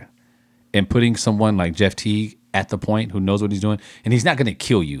last year. And putting someone like Jeff Teague at the point who knows what he's doing, and he's not going to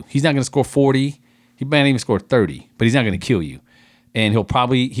kill you. He's not going to score 40. He might not even score 30, but he's not going to kill you. And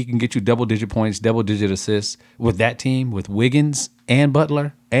he can get you double-digit points, double-digit assists with that team, with Wiggins and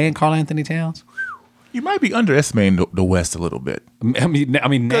Butler and Karl Anthony Towns. You might be underestimating the West a little bit. I mean,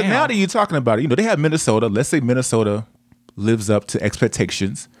 Because now now that you're talking about it, they have Minnesota. Let's say Minnesota lives up to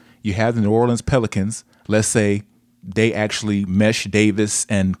expectations. You have the New Orleans Pelicans. Let's say they actually mesh, Davis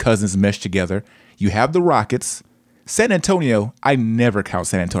and Cousins mesh together. You have the Rockets. San Antonio, I never count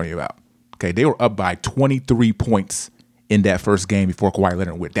San Antonio out. Okay, they were up by 23 points in that first game before Kawhi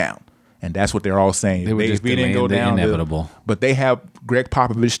Leonard went down. And that's what they're all saying. They were just delaying the inevitable. But they have Greg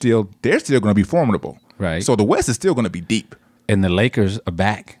Popovich still. They're still going to be formidable. Right. So the West is still going to be deep. and the Lakers are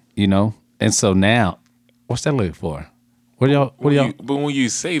back, And so now, what's that look for? What do y'all? But when you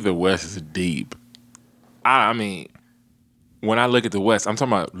say the West is deep, I mean, when I look at the West, I'm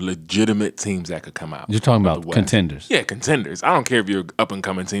talking about legitimate teams that could come out. You're talking of about the West. contenders. Yeah, contenders. I don't care if you're an up and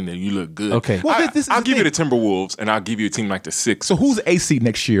coming team that you look good. Okay. Well, this is I'll the give you the thing. Timberwolves, and I'll give you a team like the Sixers. So who's the 8th seed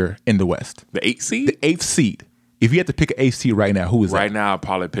next year in the West? the 8th seed? The 8th seed. If you had to pick an 8th seed right now, who is Right that? now, I'll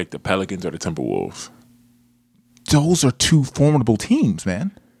probably pick the Pelicans or the Timberwolves. Those are two formidable teams,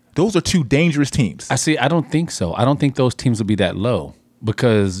 man. Those are two dangerous teams. I don't think so. I don't think those teams will be that low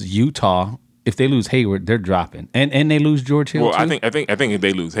because Utah, if they lose Hayward, they're dropping, and they lose George Hill. Well, too. I think if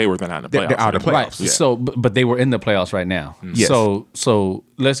they lose Hayward, they're not in the playoffs. They're out of the Right. playoffs. Yeah. So, but they were in the playoffs right now. Yes. So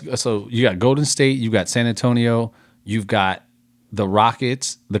you got Golden State, you got San Antonio, you've got the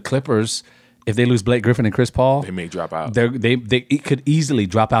Rockets, the Clippers. If they lose Blake Griffin and Chris Paul, They may drop out. It could easily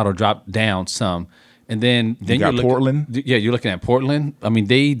drop out or drop down some. And then got you're looking, Portland. Yeah, you're looking at Portland. I mean,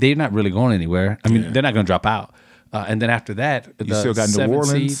 they're not really going anywhere. I mean, they're not going to drop out. And then after that, You still got New 7th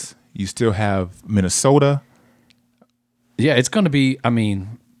Orleans. seed. You still have Minnesota. Yeah, it's going to be. I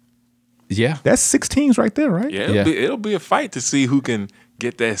mean, yeah. That's 6 teams right there, right? Yeah, Yeah. it'll be a fight to see who can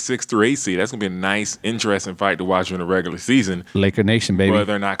get that 6th through 8th seed. That's gonna be a nice, interesting fight to watch in the regular season. Laker Nation, baby. But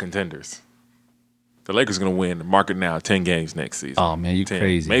they're not contenders. The Lakers gonna win. Mark it now. 10 games next season. Oh man, you 10.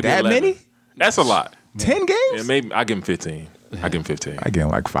 crazy. Maybe That 11. many? That's a lot. 10 games? Yeah, maybe I give him 15. I give him 15. I get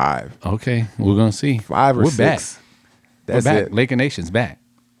like 5. Okay, we're gonna see. 5 or we're 6. back. That's we're back. it. Laker Nation's back.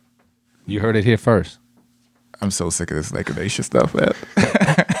 You heard it here first. I'm so sick of this Laker Nation stuff, man.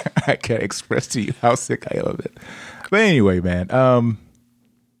 I can't express to you how sick I am of it. But anyway, man,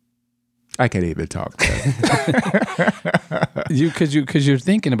 I can't even talk. Man. Because you're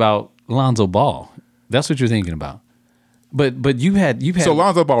thinking about Lonzo Ball. That's what you're thinking about. But you've had So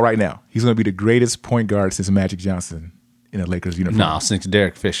Lonzo Ball right now, he's going to be the greatest point guard since Magic Johnson in a Lakers uniform. no, since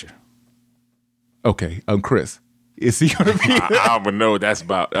Derek Fisher. Okay, Chris, is he going to be? I don't know what that's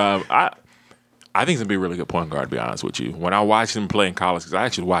about. I think he's gonna be a really good point guard. To be honest with you, when I watched him play in college, because I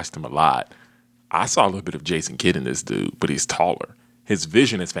actually watched him a lot, I saw a little bit of Jason Kidd in this dude, but he's taller. His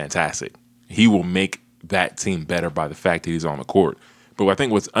vision is fantastic. He will make that team better by the fact that he's on the court. But I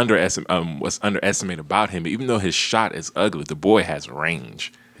think what's underestimated about him, even though his shot is ugly, the boy has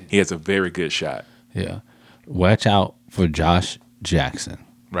range. He has a very good shot. Yeah. Watch out for Josh Jackson.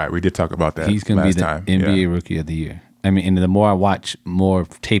 Right, we did talk about that. He's going to be the time. NBA Yeah. Rookie of the Year. I mean, and the more I watch more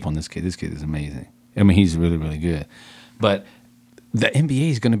tape on this kid is amazing. I mean, he's really, really good. But the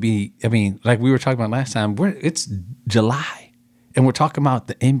NBA is going to be, I mean, like we were talking about last time, it's July, and we're talking about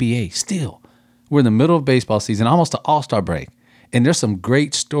the NBA still. We're in the middle of baseball season, almost an all-star break, and there's some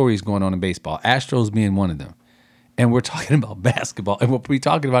great stories going on in baseball, Astros being one of them. And we're talking about basketball, and we'll be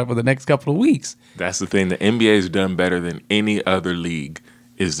talking about it for the next couple of weeks. That's the thing. The NBA has done better than any other league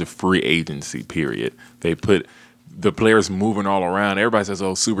is the free agency period. They put the players moving all around. Everybody says,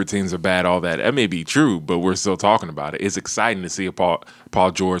 oh, super teams are bad, all that. That may be true, but we're still talking about it. It's exciting to see a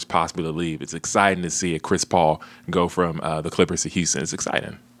Paul George possibly leave. It's exciting to see a Chris Paul go from the Clippers to Houston. It's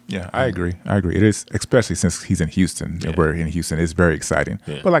exciting. Yeah, I agree. It is, especially since he's in Houston. Yeah. We're in Houston. It's very exciting.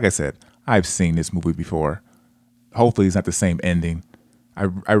 Yeah. But like I said, I've seen this movie before. Hopefully it's not the same ending.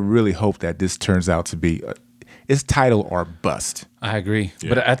 I really hope that this turns out to be it's title or bust. I agree. Yeah.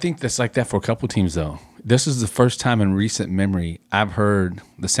 But I think that's like that for a couple teams, though. This is the first time in recent memory I've heard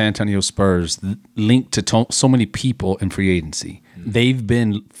the San Antonio Spurs linked to so many people in free agency. They've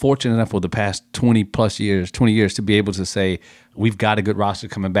been fortunate enough for the past 20 years to be able to say, we've got a good roster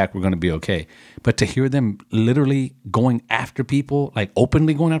coming back, we're going to be okay. But to hear them literally going after people, like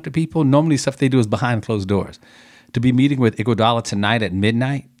openly going after people, normally stuff they do is behind closed doors. To be meeting with Iguodala tonight at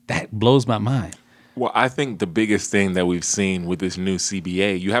midnight, that blows my mind. Well, I think the biggest thing that we've seen with this new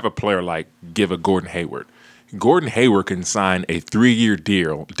CBA, you have a player like Gordon Hayward. Gordon Hayward can sign a 3-year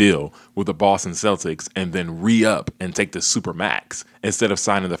deal with the Boston Celtics and then re-up and take the super max instead of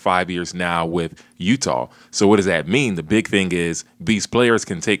signing the 5 years now with Utah. So what does that mean? The big thing is these players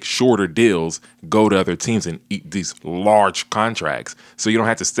can take shorter deals, go to other teams and eat these large contracts. So you don't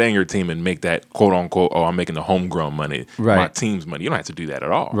have to stay in your team and make that quote unquote, oh, I'm making the homegrown money, Right. my team's money. You don't have to do that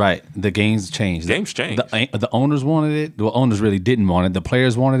at all. Right. The game's changed. Game's changed. The owners wanted it. The owners really didn't want it. The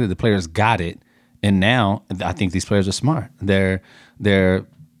players wanted it. The players got it. And now I think these players are smart. They're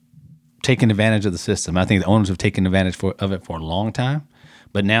taking advantage of the system. I think the owners have taken advantage of it for a long time.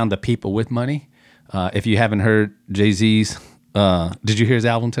 But now the people with money, if you haven't heard Jay-Z's, did you hear his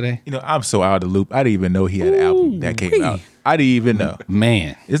album today? You know, I'm so out of the loop. I didn't even know he had an album that came out. I didn't even know.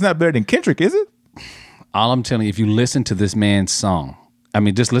 Man, It's not better than Kendrick, is it? all I'm telling you, if you listen to this man's song, I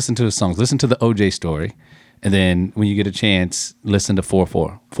mean, just listen to his songs. Listen to the OJ story. And then when you get a chance, listen to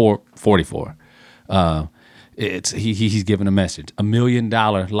 444. He's giving a message. $1 million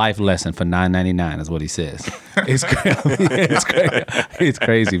life lesson for $9.99 is what he says. It's crazy. It's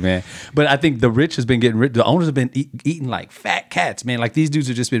crazy, man. But I think the rich has been getting rich. The owners have been eating like fat cats, man. Like these dudes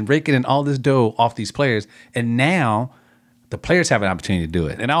have just been raking in all this dough off these players, and now the players have an opportunity to do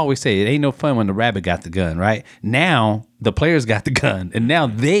it. And I always say it ain't no fun when the rabbit got the gun, right? Now the players got the gun, and now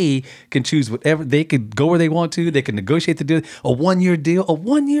they can choose whatever. They could go where they want to. They can negotiate the deal. A 1-year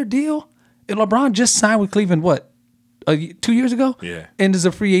deal. And LeBron just signed with Cleveland, 2 years ago? Yeah. And is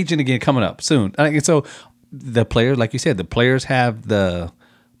a free agent again coming up soon. And so the players, like you said, the players have the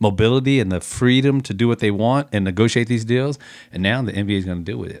mobility and the freedom to do what they want and negotiate these deals. And now the NBA is going to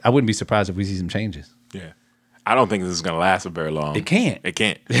deal with it. I wouldn't be surprised if we see some changes. Yeah. I don't think this is going to last very long. It can't. It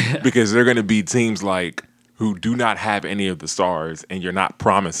can't. Because they're going to be teams like who do not have any of the stars, and you're not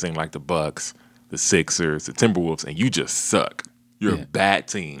promising like the Bucks, the Sixers, the Timberwolves, and you just suck. You're a bad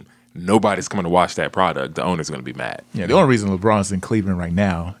team. Nobody's coming to watch that product. The owner's going to be mad. Yeah, the only reason LeBron's in Cleveland right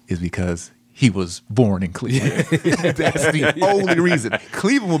now is because he was born in Cleveland. That's the only reason.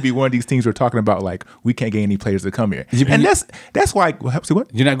 Cleveland will be one of these teams we're talking about, like, we can't get any players to come here. And that's why, see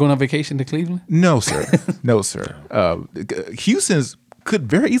what? You're not going on vacation to Cleveland? No, sir. No, sir. Houston's could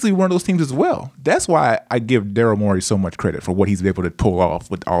very easily be one of those teams as well. That's why I give Daryl Morey so much credit for what he's been able to pull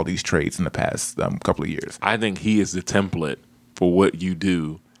off with all these trades in the past couple of years. I think he is the template for what you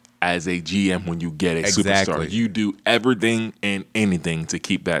do as a GM when you get a Exactly. superstar. You do everything and anything to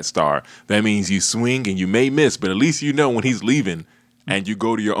keep that star. That means you swing and you may miss, but at least you know when he's leaving, and you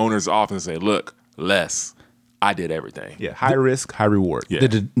go to your owner's office and say, look, Les, I did everything. Yeah, high risk, high reward. Yeah.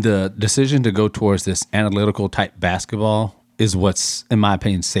 The decision to go towards this analytical type basketball is what's, in my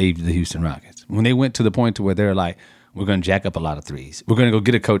opinion, saved the Houston Rockets. When they went to the point to where they're like, We're going to jack up a lot of threes. We're going to go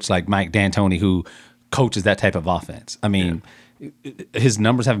get a coach like Mike D'Antoni who coaches that type of offense. I mean, his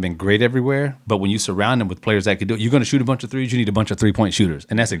numbers haven't been great everywhere, but when you surround him with players that can do it, you're going to shoot a bunch of threes, you need a bunch of three-point shooters.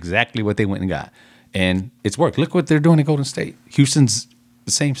 And that's exactly what they went and got. And it's worked. Look what they're doing at Golden State. Houston's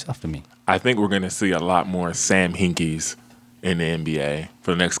the same stuff to me. I think we're going to see a lot more Sam Hinkies in the NBA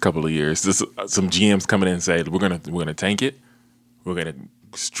for the next couple of years. Just some GMs coming in and say, we're gonna tank it. We're going to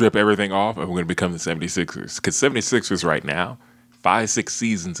strip everything off, and we're going to become the 76ers. Because 76ers right now, 5-6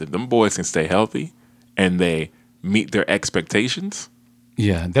 seasons, if them boys can stay healthy and they meet their expectations.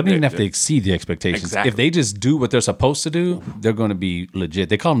 Yeah, they don't even have to exceed the expectations. Exactly. If they just do what they're supposed to do, they're going to be legit.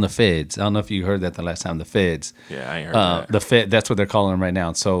 They call them the Feds. I don't know if you heard that the last time, the Feds. Yeah, I ain't heard that. The Fed, that's what they're calling them right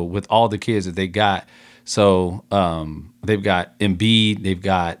now. So with all the kids that they got, so they've got Embiid, they've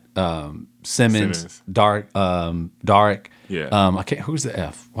got Simmons. Dark. Yeah. I can't. Who's the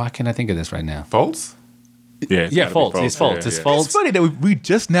F? Why can't I think of this right now? Fultz? Yeah, Fultz. It's Fultz. It's Fultz. It's funny that we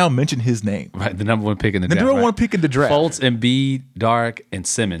just now mentioned his name. Right, the number one pick in the draft. number right? one pick in the draft. Fultz, Embiid, Dark, and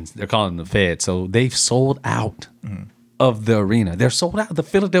Simmons. They're calling them the Fed. So they've sold out of the arena. They're sold out. The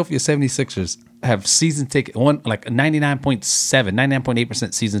Philadelphia 76ers have season ticket, like 99.7,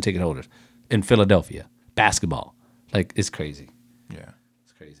 99.8% season ticket holders in Philadelphia. Basketball. Like, it's crazy. Yeah.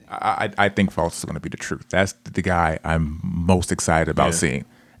 It's crazy. I think Fultz is going to be the truth. That's the guy I'm most excited about seeing.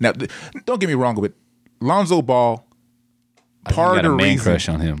 Now, don't get me wrong with Lonzo Ball. You Part got of a the man reason, crush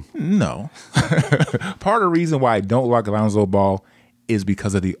on him. no, part of the reason why I don't like Lonzo Ball is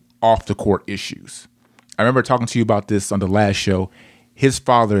because of the off the court issues. I remember talking to you about this on the last show. His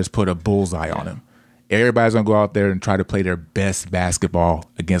father has put a bullseye on him. Everybody's gonna go out there and try to play their best basketball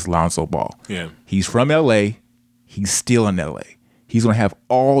against Lonzo Ball. Yeah. He's from LA. He's still in LA. He's gonna have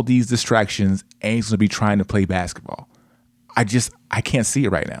all these distractions and he's gonna be trying to play basketball. I can't see it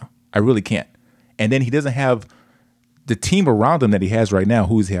right now. I really can't. And then he doesn't have the team around him that he has right now.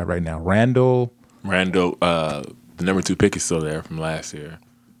 Who's he have right now? Randall, the number 2 pick is still there from last year.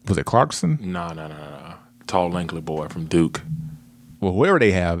 was it Clarkson? No. Tall, lanky boy from Duke. Well, whoever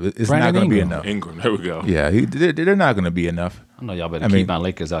they have, it's Brandon not going to be Ingram. enough. Ingram, there we go. Yeah, they're not going to be enough. I know y'all better I keep mean- my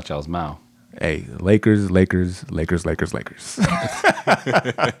Lakers out y'all's mouth. Hey, Lakers.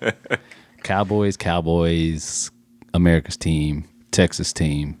 Cowboys, America's team, Texas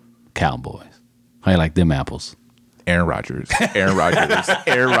team, Cowboys. How you like them apples? Aaron Rodgers.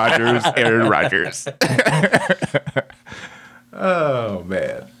 Oh,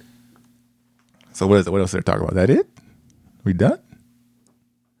 man. So what else they're talking about? That it? We done?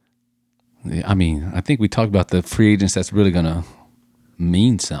 Yeah, I mean, I think we talked about the free agents that's really going to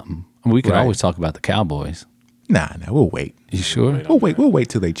mean something. I mean, we could Right. always talk about the Cowboys. Nah, we'll wait. You sure? We'll wait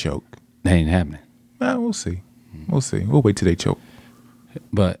till they choke. That ain't happening. Nah, we'll see. We'll wait till they choke.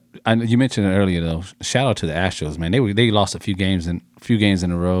 But I know you mentioned it earlier, though. Shout out to the Astros, man. They lost a few games in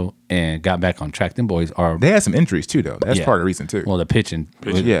a row and got back on track. Them boys are. They had some injuries too, though. That's Yeah. part of the reason too. Well, the pitching,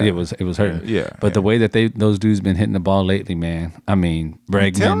 Yeah. it was hurting. Yeah, But the way that those dudes been hitting the ball lately, man. I mean,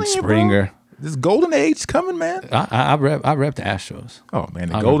 telling Bregman, you, bro. Springer. This golden age coming, man. I rep the Astros. Oh man,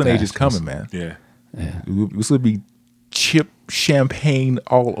 the I golden rep age the is Astros. coming, man. Yeah. This would be chip champagne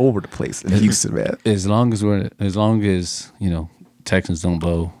all over the place in Houston, man. As long as Texans don't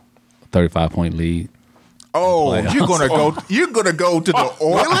blow a 35-point lead. Oh, you're gonna go to the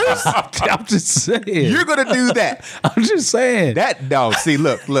Oilers? I'm just saying. You're gonna do that? I'm just saying. That no. See,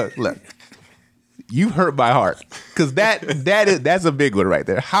 look. You hurt my heart because that's a big one right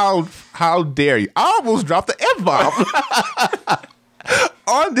there. How dare you? I almost dropped the F-bomb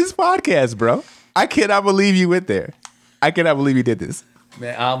on this podcast, bro. I cannot believe you went there. I cannot believe you did this.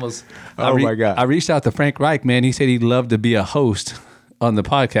 Man, I almost. Oh, my God. I reached out to Frank Reich, man. He said he'd love to be a host on the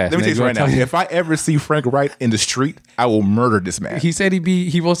podcast. Let me tell you right now. now. If I ever see Frank Wright in the street, I will murder this man. He said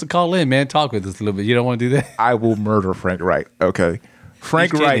he wants to call in, man, talk with us a little bit. You don't want to do that? I will murder Frank Wright. Okay,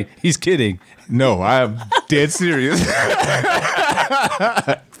 Frank Wright. He's kidding. No, I am dead serious.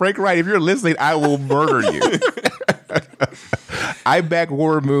 Frank Wright, if you're listening, I will murder you. I back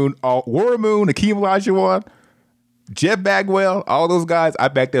Warren Moon, Akeem Olajuwon, Jeff Bagwell, all those guys. I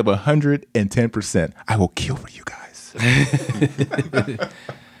back them 110%. I will kill for you guys.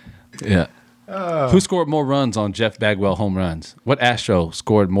 Yeah. Who scored more runs on Jeff Bagwell home runs? What Astro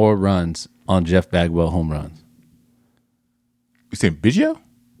scored more runs on Jeff Bagwell home runs? You saying Biggio?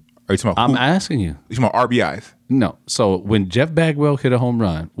 Are you talking about I'm asking you. You talking about RBIs? No. So when Jeff Bagwell hit a home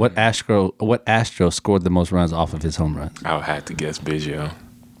run, what Astro scored the most runs off of his home runs? I would have to guess Biggio.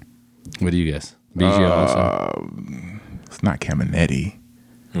 What do you guess? Biggio also. It's not Caminetti.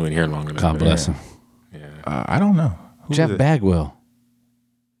 You went here longer than God that. bless him. Yeah. I don't know. Who Jeff is it? Bagwell.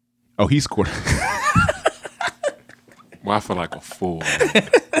 Oh, he scored. Well, I feel like a fool.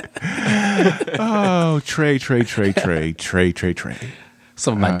 Oh, Trey.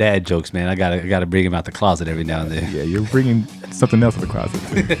 Some of my dad jokes, man. I gotta bring him out the closet every now and then. Yeah, you're bringing something else in the closet.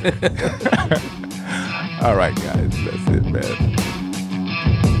 All right, guys, that's it, man.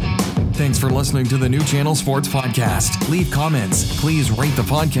 Thanks for listening to the New Channel Sports Podcast. Leave comments. Please rate the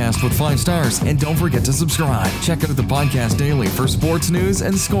podcast with 5 stars. And don't forget to subscribe. Check out the podcast daily for sports news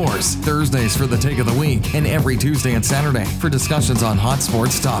and scores. Thursdays for the take of the week. And every Tuesday and Saturday for discussions on hot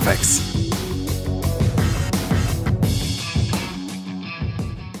sports topics.